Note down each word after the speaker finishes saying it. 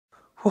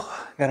Whew,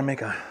 gotta make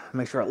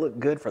sure I look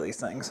good for these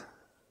things.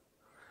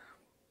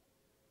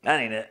 That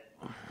ain't it.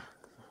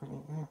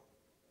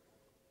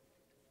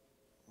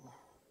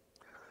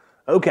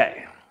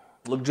 Okay,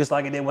 look just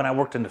like it did when I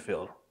worked in the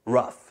field.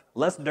 Rough,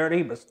 less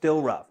dirty, but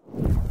still rough.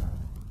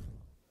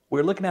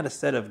 We're looking at a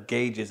set of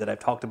gauges that I've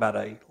talked about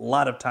a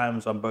lot of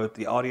times on both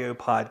the audio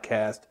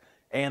podcast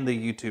and the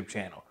YouTube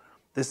channel.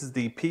 This is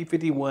the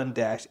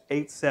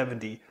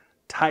P51-870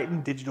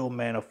 Titan Digital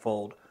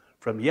Manifold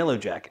from Yellow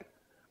Jacket.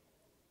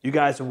 You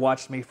guys have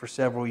watched me for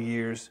several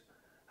years.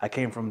 I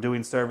came from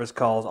doing service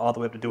calls all the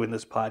way up to doing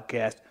this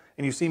podcast,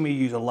 and you've seen me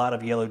use a lot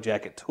of Yellow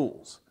Jacket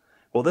tools.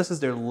 Well, this is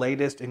their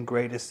latest and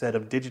greatest set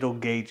of digital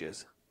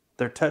gauges.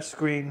 They're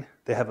touchscreen,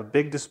 they have a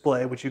big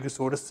display, which you can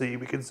sort of see,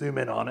 we can zoom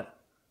in on it.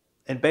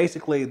 And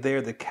basically,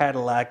 they're the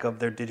Cadillac of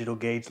their digital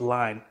gauge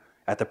line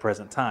at the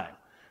present time.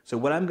 So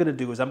what I'm gonna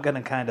do is I'm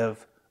gonna kind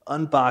of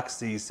unbox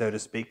these, so to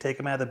speak, take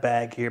them out of the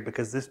bag here,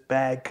 because this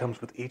bag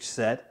comes with each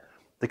set.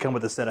 They come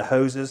with a set of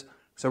hoses.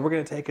 So we're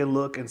gonna take a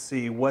look and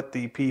see what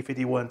the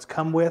P51s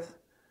come with,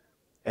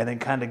 and then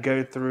kind of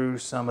go through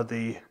some of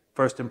the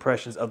first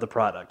impressions of the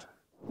product.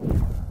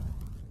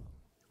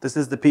 This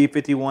is the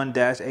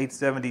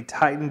P51-870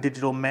 Titan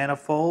Digital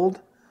Manifold.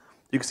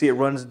 You can see it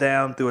runs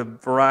down through a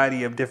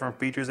variety of different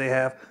features they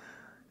have.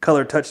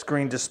 Color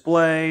touchscreen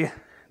display,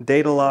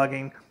 data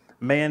logging,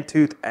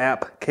 Mantooth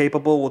app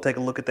capable, we'll take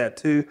a look at that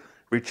too.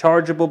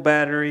 Rechargeable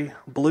battery,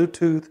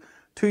 Bluetooth,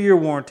 2-year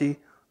warranty,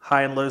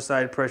 high and low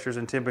side pressures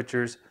and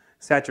temperatures,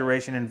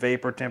 saturation and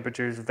vapor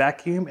temperatures,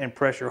 vacuum and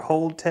pressure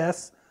hold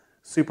tests,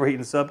 superheat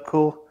and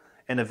subcool,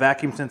 and a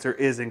vacuum sensor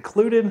is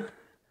included.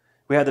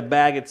 We have the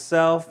bag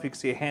itself. You can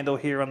see a handle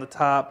here on the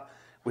top.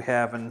 We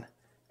have an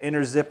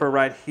inner zipper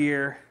right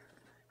here.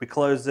 We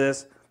close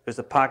this. There's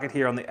a pocket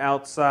here on the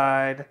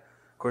outside.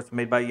 Of course,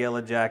 made by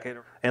Yellow Jacket.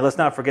 And let's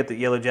not forget that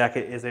Yellow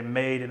Jacket is a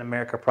made in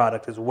America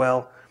product as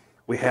well.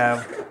 We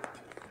have a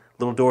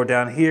little door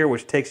down here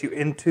which takes you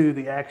into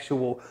the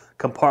actual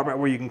compartment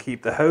where you can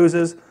keep the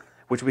hoses,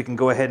 which we can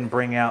go ahead and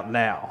bring out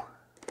now.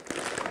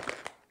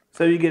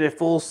 So you get a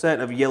full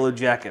set of Yellow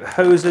Jacket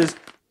hoses.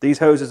 These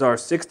hoses are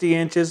 60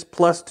 inches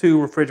plus 2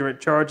 refrigerant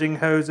charging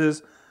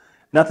hoses.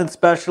 Nothing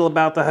special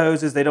about the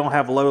hoses. They don't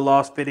have low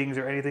loss fittings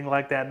or anything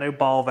like that. No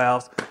ball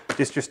valves,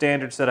 just your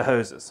standard set of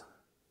hoses.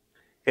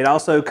 It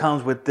also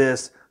comes with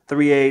this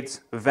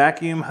 3/8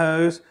 vacuum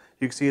hose.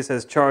 You can see it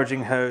says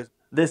charging hose.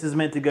 This is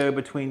meant to go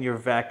between your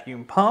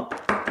vacuum pump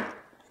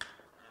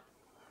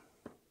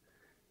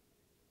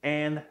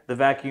and the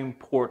vacuum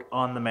port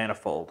on the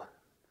manifold.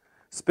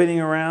 Spinning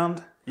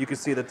around, you can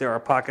see that there are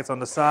pockets on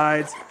the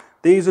sides.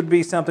 These would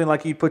be something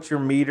like you put your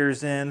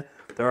meters in.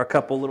 There are a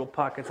couple little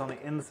pockets on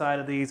the inside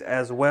of these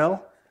as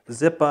well.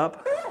 Zip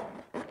up.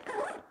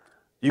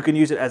 You can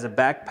use it as a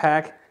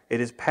backpack.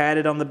 It is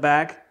padded on the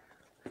back.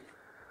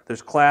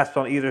 There's clasps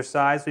on either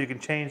side, so you can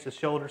change the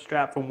shoulder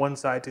strap from one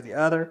side to the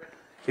other.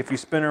 If you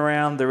spin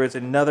around, there is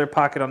another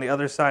pocket on the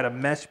other side, a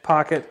mesh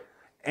pocket,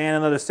 and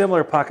another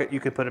similar pocket you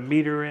can put a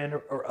meter in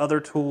or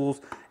other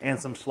tools, and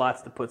some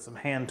slots to put some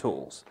hand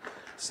tools.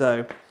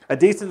 So a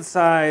decent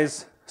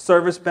size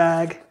service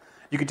bag.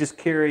 You could just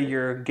carry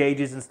your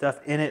gauges and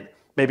stuff in it,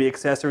 maybe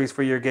accessories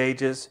for your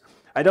gauges.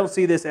 I don't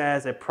see this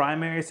as a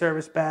primary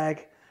service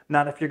bag,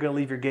 not if you're going to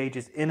leave your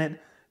gauges in it,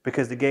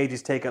 because the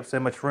gauges take up so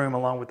much room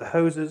along with the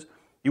hoses.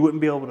 You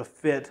wouldn't be able to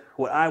fit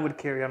what I would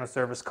carry on a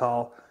service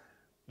call,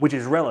 which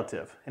is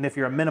relative. And if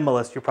you're a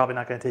minimalist, you're probably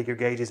not going to take your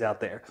gauges out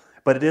there.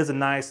 But it is a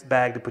nice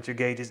bag to put your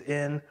gauges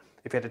in.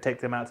 If you had to take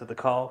them out to the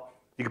call,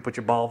 you can put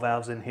your ball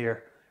valves in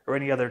here, or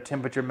any other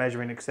temperature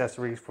measuring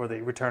accessories for the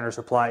returner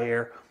supply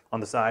air on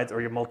the sides,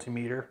 or your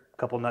multimeter, a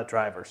couple nut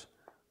drivers.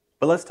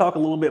 But let's talk a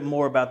little bit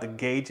more about the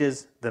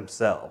gauges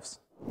themselves.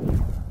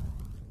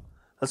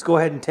 Let's go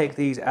ahead and take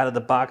these out of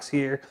the box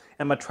here.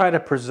 I'm going to try to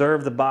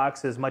preserve the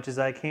box as much as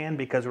I can,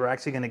 because we're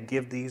actually going to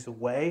give these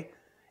away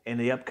in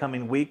the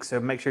upcoming weeks, so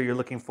make sure you're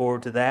looking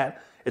forward to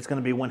that. It's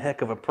going to be one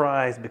heck of a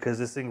prize, because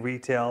this thing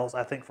retails,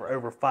 I think, for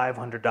over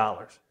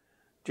 $500.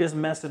 Just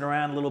messing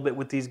around a little bit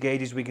with these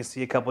gauges, we can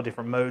see a couple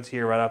different modes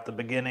here right off the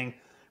beginning.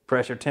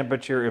 Pressure,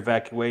 temperature,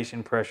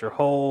 evacuation, pressure,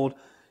 hold.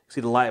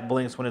 See the light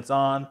blinks when it's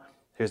on.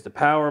 Here's the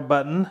power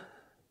button.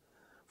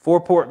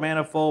 4-port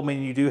manifold,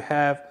 meaning you do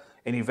have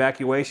an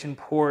evacuation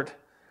port.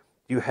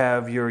 You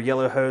have your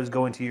yellow hose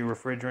going to your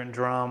refrigerant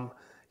drum.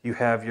 You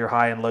have your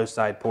high and low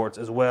side ports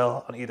as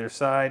well on either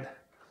side.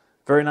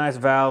 Very nice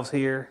valves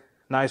here.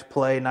 Nice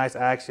play, nice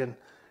action.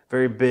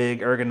 Very big,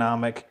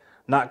 ergonomic,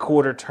 not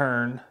quarter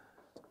turn.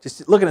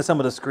 Just looking at some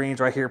of the screens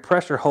right here,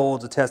 pressure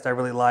holds a test I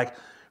really like.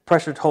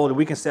 Pressure hold,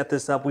 we can set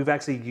this up. We've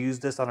actually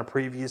used this on a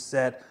previous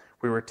set.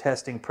 We were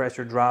testing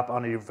pressure drop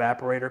on an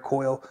evaporator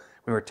coil.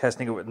 We were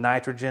testing it with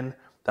nitrogen.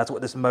 That's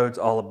what this mode's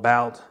all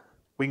about.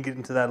 We can get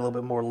into that a little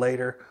bit more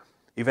later.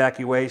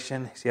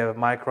 Evacuation, so you have a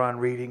micron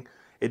reading.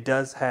 It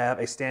does have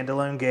a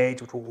standalone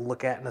gauge, which we'll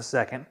look at in a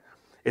second.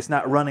 It's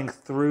not running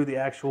through the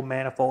actual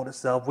manifold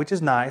itself, which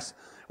is nice,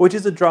 which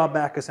is a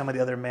drawback of some of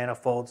the other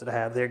manifolds that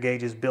have their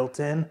gauges built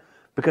in,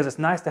 because it's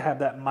nice to have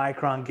that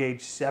micron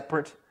gauge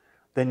separate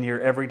than your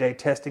everyday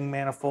testing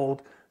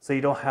manifold, so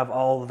you don't have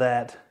all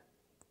that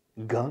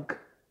gunk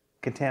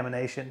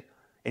contamination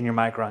in your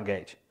micron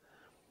gauge.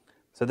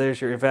 So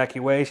there's your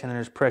evacuation, and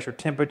there's pressure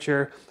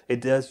temperature.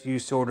 It does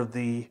use sort of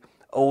the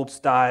old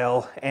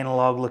style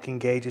analog looking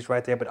gauges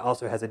right there, but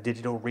also has a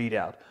digital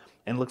readout.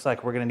 And it looks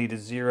like we're going to need to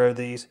zero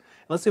these.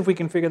 Let's see if we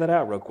can figure that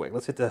out real quick.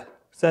 Let's hit the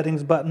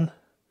settings button,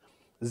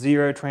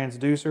 zero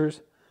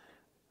transducers.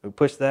 We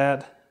push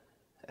that,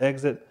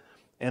 exit,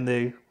 and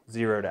they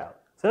zeroed out.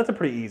 So that's a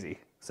pretty easy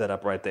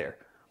setup right there.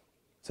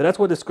 So that's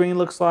what the screen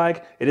looks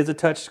like. It is a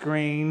touch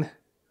screen,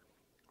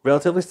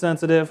 relatively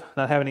sensitive,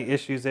 not having any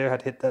issues there. I had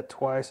to hit that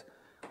twice.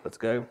 Let's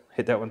go,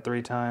 hit that one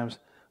 3 times.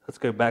 Let's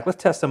go back.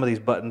 Let's test some of these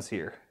buttons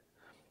here.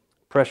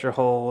 Pressure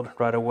hold,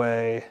 right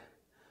away,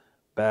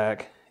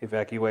 back,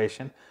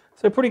 evacuation.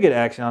 So pretty good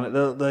action on it.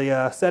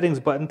 The settings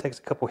button takes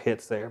a couple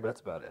hits there, but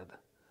that's about it.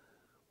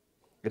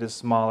 It is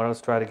smaller.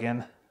 Let's try it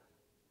again.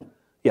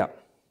 Yeah.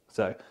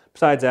 So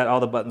besides that,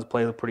 all the buttons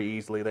play pretty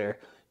easily there.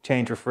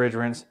 Change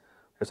refrigerants.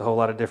 There's a whole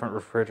lot of different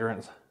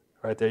refrigerants.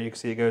 Right there, you can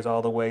see it goes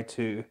all the way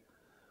to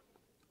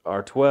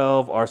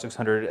R12,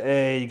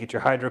 R600A. You get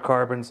your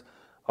hydrocarbons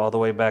all the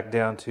way back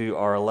down to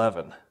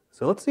R11.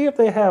 So let's see if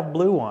they have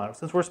blue on.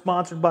 Since we're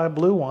sponsored by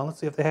Blue One, let's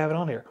see if they have it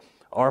on here.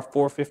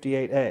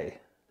 R458A.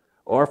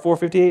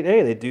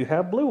 R458A, they do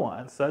have blue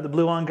on. So the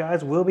Blue On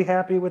guys will be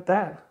happy with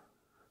that.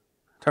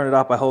 Turn it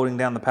off by holding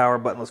down the power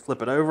button. Let's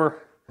flip it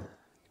over.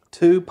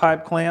 2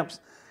 pipe clamps.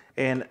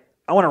 And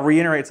I want to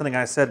reiterate something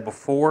I said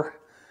before.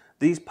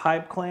 These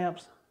pipe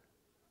clamps,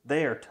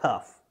 they are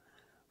tough.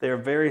 They're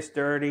very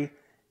sturdy.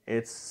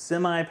 It's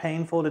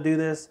semi-painful to do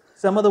this.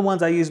 Some of the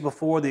ones I used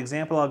before, the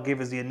example I'll give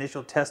is the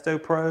initial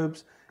testo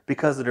probes,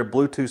 because of their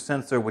Bluetooth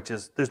sensor, which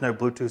is, there's no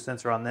Bluetooth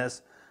sensor on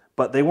this,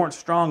 but they weren't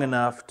strong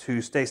enough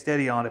to stay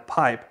steady on a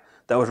pipe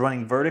that was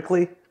running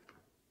vertically.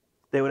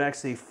 They would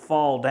actually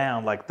fall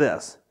down like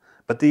this,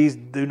 but these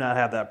do not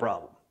have that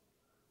problem.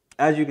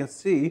 As you can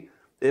see,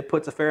 it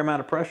puts a fair amount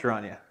of pressure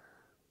on you.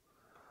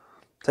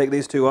 Take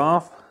these 2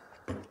 off.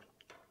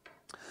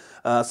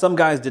 Some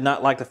guys did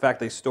not like the fact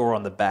they store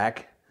on the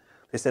back.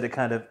 They said it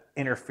kind of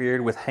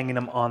interfered with hanging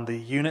them on the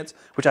units,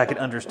 which I can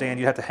understand.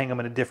 You have to hang them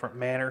in a different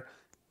manner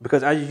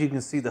because, as you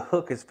can see, the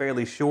hook is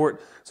fairly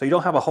short, so you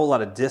don't have a whole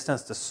lot of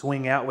distance to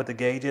swing out with the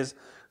gauges.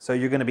 So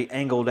you're going to be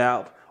angled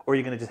out, or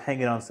you're going to just hang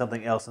it on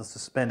something else and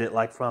suspend it,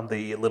 like from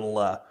the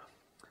little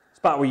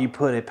spot where you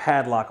put a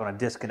padlock on a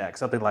disconnect,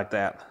 something like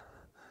that.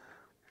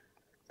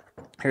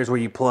 Here's where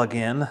you plug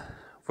in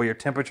for your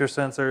temperature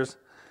sensors,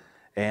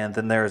 and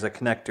then there's a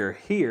connector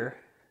here.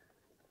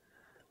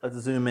 Let's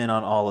zoom in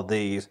on all of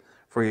these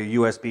for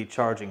your USB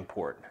charging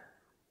port.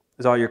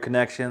 There's all your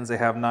connections. They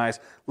have nice,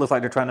 looks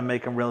like they're trying to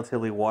make them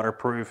relatively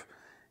waterproof.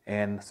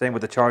 And same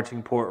with the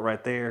charging port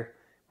right there,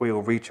 where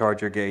you'll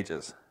recharge your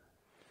gauges.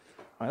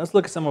 All right, let's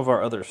look at some of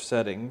our other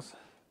settings.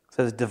 It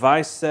says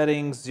device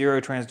settings, 0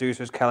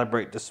 transducers,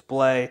 calibrate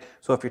display.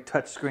 So if your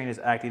touch screen is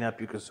acting up,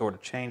 you can sort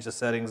of change the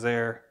settings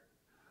there.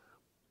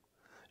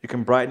 You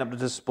can brighten up the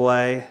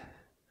display.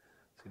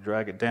 So you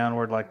drag it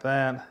downward like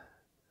that.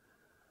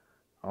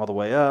 All the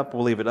way up,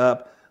 we'll leave it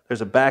up.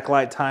 There's a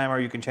backlight timer.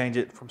 You can change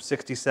it from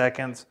 60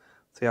 seconds.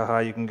 See how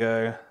high you can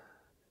go.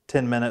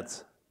 10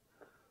 minutes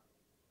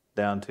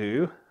down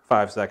to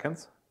 5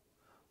 seconds.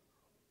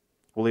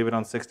 We'll leave it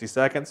on 60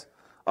 seconds.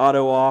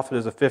 Auto off,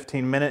 there's a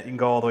 15-minute. You can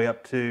go all the way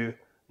up to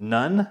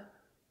none,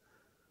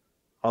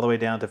 all the way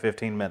down to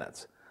 15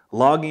 minutes.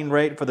 Logging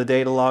rate for the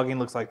data logging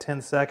looks like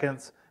 10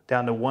 seconds,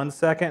 down to 1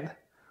 second,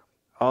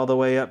 all the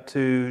way up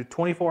to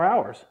 24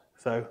 hours.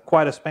 So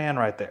quite a span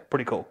right there.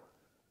 Pretty cool.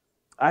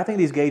 I think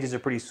these gauges are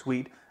pretty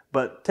sweet,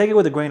 but take it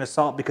with a grain of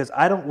salt because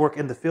I don't work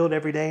in the field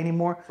every day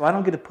anymore, so I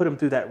don't get to put them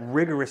through that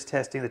rigorous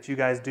testing that you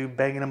guys do,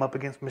 banging them up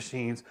against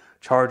machines,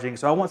 charging.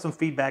 So I want some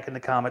feedback in the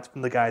comments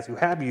from the guys who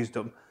have used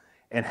them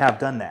and have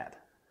done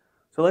that.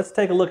 So let's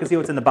take a look and see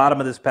what's in the bottom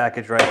of this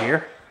package right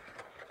here.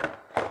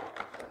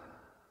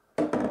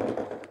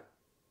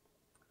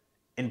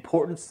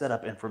 Important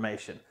setup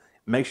information.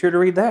 Make sure to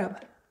read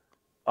that.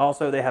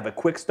 Also, they have a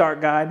quick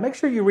start guide. Make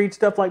sure you read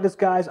stuff like this,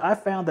 guys. I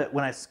found that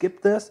when I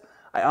skip this,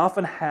 I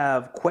often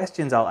have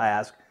questions I'll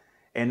ask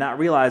and not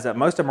realize that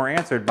most of them are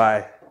answered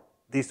by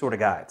these sort of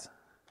guides.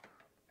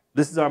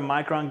 This is our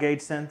micron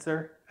gauge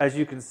sensor. As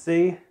you can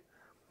see,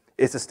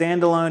 it's a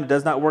standalone. It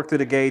does not work through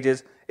the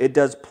gauges. It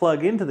does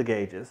plug into the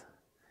gauges.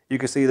 You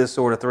can see this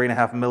sort of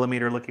 3.5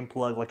 millimeter looking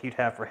plug like you'd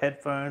have for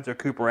headphones or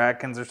Cooper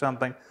Atkins or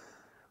something.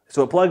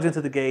 So it plugs into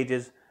the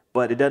gauges,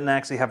 but it doesn't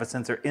actually have a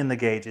sensor in the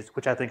gauges,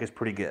 which I think is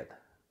pretty good.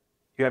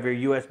 You have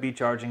your USB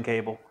charging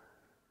cable.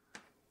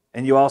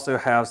 And you also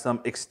have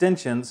some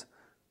extensions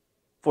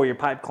for your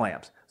pipe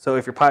clamps. So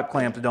if your pipe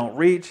clamps don't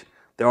reach,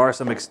 there are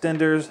some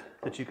extenders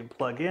that you can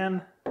plug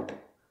in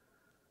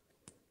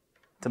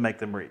to make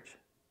them reach.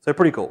 So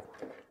pretty cool.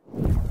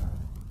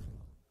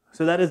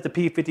 So that is the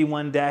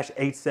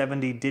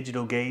P51-870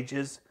 digital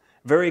gauges.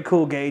 Very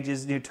cool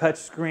gauges, new touch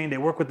screen. They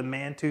work with the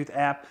Mantooth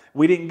app.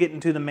 We didn't get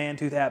into the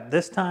Mantooth app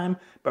this time,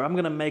 but I'm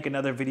gonna make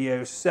another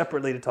video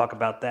separately to talk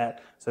about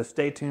that. So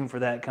stay tuned for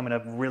that coming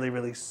up really,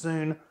 really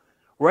soon.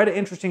 we're at an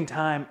interesting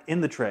time in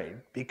the trade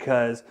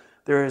because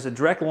there is a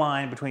direct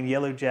line between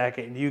Yellow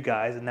Jacket and you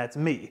guys, and that's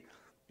me.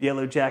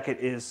 Yellow Jacket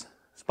is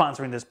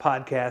sponsoring this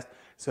podcast,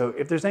 so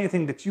if there's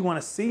anything that you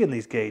want to see in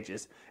these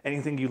gauges,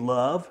 anything you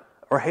love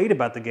or hate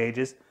about the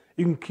gauges,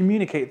 you can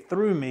communicate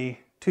through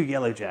me to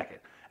Yellow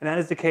Jacket. And that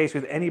is the case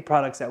with any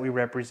products that we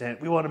represent.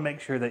 We want to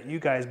make sure that you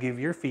guys give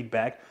your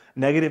feedback,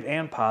 negative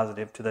and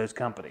positive, to those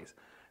companies.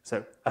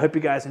 So I hope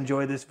you guys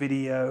enjoy this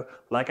video.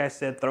 Like I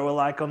said, throw a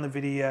like on the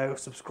video,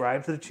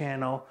 subscribe to the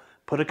channel,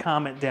 put a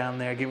comment down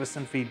there, give us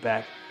some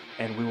feedback,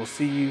 and we will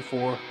see you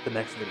for the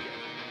next video.